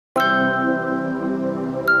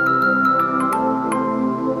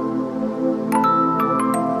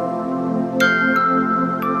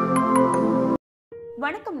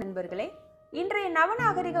வணக்கம் நண்பர்களே. இன்றைய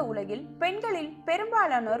நவநாகரிக உலகில் பெண்களில்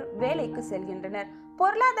பெரும்பாலானோர் வேலைக்கு செல்கின்றனர்.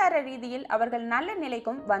 பொருளாதார ரீதியில் அவர்கள் நல்ல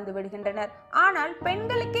நிலைக்கும் வந்து விடுகின்றனர். ஆனால்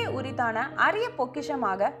பெண்களுக்கே உரித்தான அரிய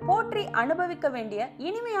பொக்கிஷமாக போற்றி அனுபவிக்க வேண்டிய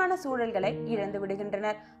இனிமையான சூழல்களை இழந்து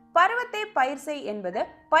விடுகின்றனர். பருவத்தை பயிர் செய் என்பது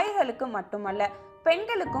பயிர்களுக்கு மட்டுமல்ல,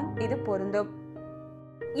 பெண்களுக்கும் இது பொருந்தும்.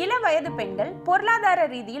 இள வயது பெண்கள் பொருளாதார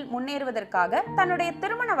ரீதியில் முன்னேறுவதற்காக தன்னுடைய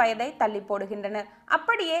திருமண வயதை தள்ளி போடுகின்றனர்.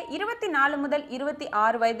 அப்படியே 24 முதல்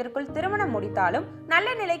 26 வயதிற்குள் திருமணம் முடித்தாலும்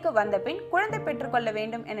நல்ல நிலைக்கு வந்த பின் குழந்தை பெற்றுக்கொள்ள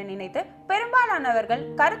வேண்டும் என நினைத்து பெரும்பாலானவர்கள்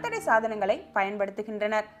கருத்தடை சாதனங்களை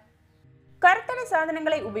பயன்படுத்துகின்றனர். கருத்தடை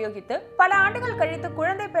சாதனங்களை உபயோகித்து பல ஆண்டுகள் கழித்து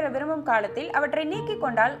குழந்தை பெற விரும்பும் காலத்தில் அவற்றை நீக்கிக்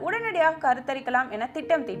கொண்டால் உடனடியாக கருத்தரிக்கலாம் என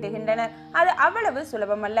திட்டம் தீட்டுகின்றனர். அது அவ்வளவு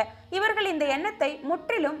சுலபமல்ல. இவர்கள் இந்த எண்ணத்தை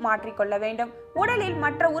முற்றிலும் மாற்றிக்கொள்ள வேண்டும். உடலில்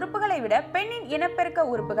மற்ற உறுப்புகளை விட பெண்ணின் இனப்பெருக்க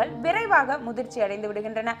உறுப்புகள் விரைவாக முதிர்ச்சி அடைந்து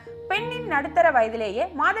விடுகின்றன. பெண்ணின் நடுத்தர வயதிலேயே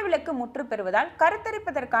மாதவிலக்கு முற்று பெறுவதால்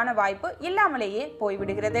கருத்தரிப்பதற்கான வாய்ப்பு இல்லாமலேயே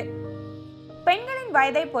போய்விடுகிறது. பெண்களின்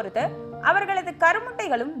வயதை பொறுத்து அவர்களது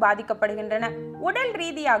கருமுட்டைகளும் பாதிக்கப்படுகின்றன. உடல்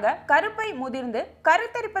ரீதியாக கருப்பை முதிர்ந்து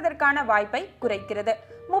கருத்தரிப்பதற்கான வாய்ப்பை குறைக்கிறது.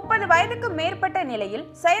 30 வயதுக்கு மேற்பட்ட நிலையில்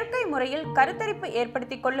செயற்கை முறையில் கருத்தரிப்பு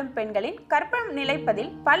ஏற்படுத்திக் கொள்ளும் பெண்களின் கர்ப்பம்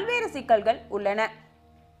நிலைப்பதில் பல்வேறு சிக்கல்கள் உள்ளன.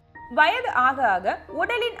 வயது ஆக ஆக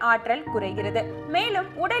உடலின் ஆற்றல் குறைகிறது. மேலும்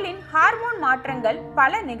உடலின் ஹார்மோன் மாற்றங்கள்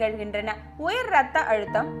பல நிகழ்கின்றன. உயர் இரத்த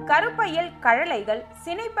அழுத்தம், கருப்பையில் கழலைகள்,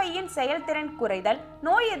 சினைப்பையின் செயல்திறன் குறைதல்,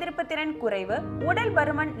 நோய் எதிர்ப்பு திறன் குறைவு, உடல்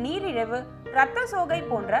பருமன், நீரிழிவு, இரத்த சோகை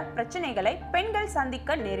போன்ற பிரச்சனைகளை பெண்கள்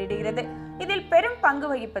சந்திக்க நேரிடுகிறது. இதில் பெரும் பங்கு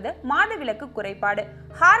வகிப்பது மாதவிலக்கு குறைபாடு.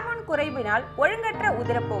 ஹார்மோன் குறைவினால் ஒழுங்கற்ற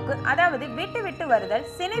உதிரப்போக்கு, அதாவது விட்டு விட்டு வருதல்,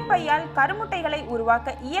 சினைப்பையால் கருமுட்டைகளை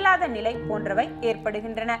உருவாக்க இயலாத நிலை போன்றவை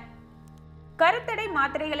ஏற்படுகின்றன. கருத்தடை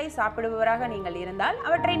மாத்திரைகளை சாப்பிடுபவராக நீங்கள் இருந்தால்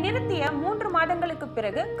அவற்றை நிறுத்திய 3 மாதங்களுக்கு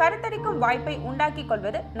பிறகு கருத்தரிக்கும் வாய்ப்பை உண்டாக்கிக்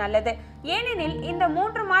கொள்வது நல்லது. ஏனெனில் இந்த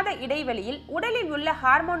 3 மாத இடைவெளியில் உடலில் உள்ள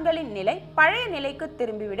ஹார்மோன்களின் நிலை பழைய நிலைக்கு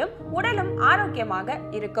திரும்பிவிடும். உடலும் ஆரோக்கியமாக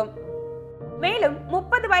இருக்கும். மேலும்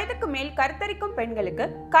 30 வயதுக்கு மேல் கருத்தரிக்கும் பெண்களுக்கு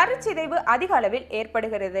கருச்சிதைவு அதிக அளவில்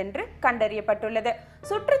ஏற்படுகிறது என்று கண்டறியப்பட்டுள்ளது.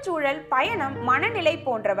 சுற்றுச்சூழல், பயணம், மனநிலை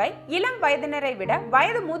போன்றவை இளம் வயதினரை விட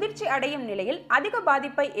வயது முதிர்ச்சி அடையும் நிலையில் அதிக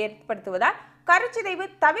பாதிப்பை ஏற்படுத்துவதால் கருச்சிதைவு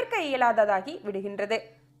தவிர்க்க இயலாததாகி விடுகின்றது.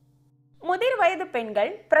 முதிர் வயது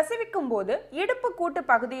பெண்கள் பிரசவிக்கும் போது இடுப்பு கூட்டு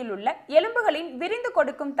பகுதியில் உள்ள எலும்புகளின் விரிந்து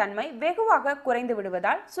கொடுக்கும் தன்மை வெகுவாக குறைந்து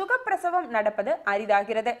விடுவதால் சுகப்பிரசவம் நடப்பது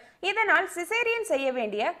அரிதாகிறது. இதனால் சிசேரியன் செய்ய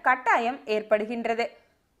வேண்டிய கட்டாயம் ஏற்படுகின்றது.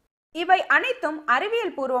 இவை அனைத்தும்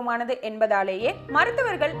அறிவியல் பூர்வமானது என்பதாலேயே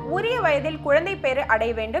மருத்துவர்கள் உரிய வயதில் குழந்தை பேறு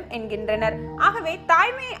அடைய வேண்டும் என்கின்றனர். ஆகவே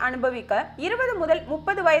தாய்மையை அனுபவிக்க 20 முதல்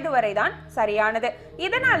 30 வயது வரைதான் சரியானது.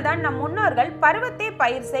 இதனால் தான் நம் முன்னோர்கள் பருவத்தை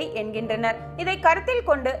பயிர் செய் என்கின்றனர். இதை கருத்தில்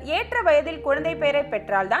கொண்டு ஏற்ற வயதில் குழந்தை பேரை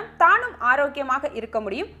பெற்றால்தான் தானும் ஆரோக்கியமாக இருக்க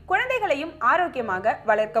முடியும், குழந்தைகளையும் ஆரோக்கியமாக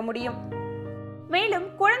வளர்க்க முடியும். மேலும்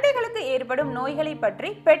குழந்தைகளுக்கு ஏற்படும் நோய்களை பற்றி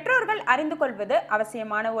பெற்றோர்கள் அறிந்து கொள்வது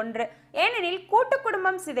அவசியமான ஒன்று. ஏனெனில் கூட்டு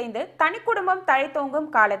குடும்பம் சிதைந்து தனி குடும்பம் தழைத்தோங்கும்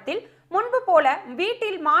காலத்தில் முன்பு போல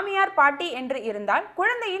வீட்டில் மாமியார் பாட்டி என்று இருந்தால்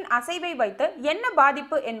குழந்தையின் அசைவை வைத்து என்ன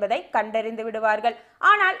பாதிப்பு என்பதை கண்டறிந்து விடுவார்கள்.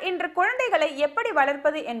 ஆனால் இன்று குழந்தைகளை எப்படி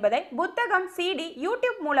வளர்ப்பது என்பதை புத்தகம், CD,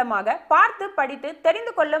 யூடியூப் மூலமாக பார்த்து படித்து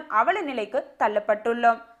தெரிந்து கொள்ளும் அவல நிலைக்கு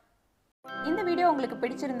தள்ளப்பட்டுள்ளோம். இந்த வீடியோ உங்களுக்கு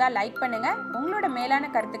பிடிச்சிருந்தா லைக் பண்ணுங்க. உங்களோட மேலான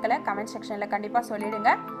கருத்துக்களை கமெண்ட் செக்ஷன்ல கண்டிப்பா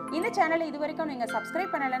சொல்லிடுங்க. இந்த சேனலை இதுவரைக்கும் நீங்க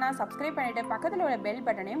சப்ஸ்கிரைப் பண்ணலனா சப்ஸ்கிரைப் பண்ணிட்டு பக்கத்துல உள்ள பெல்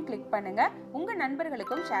பட்டனையும் கிளிக் பண்ணுங்க. உங்க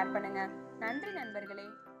நண்பர்களுக்கும் ஷேர் பண்ணுங்க. நன்றி நண்பர்களே.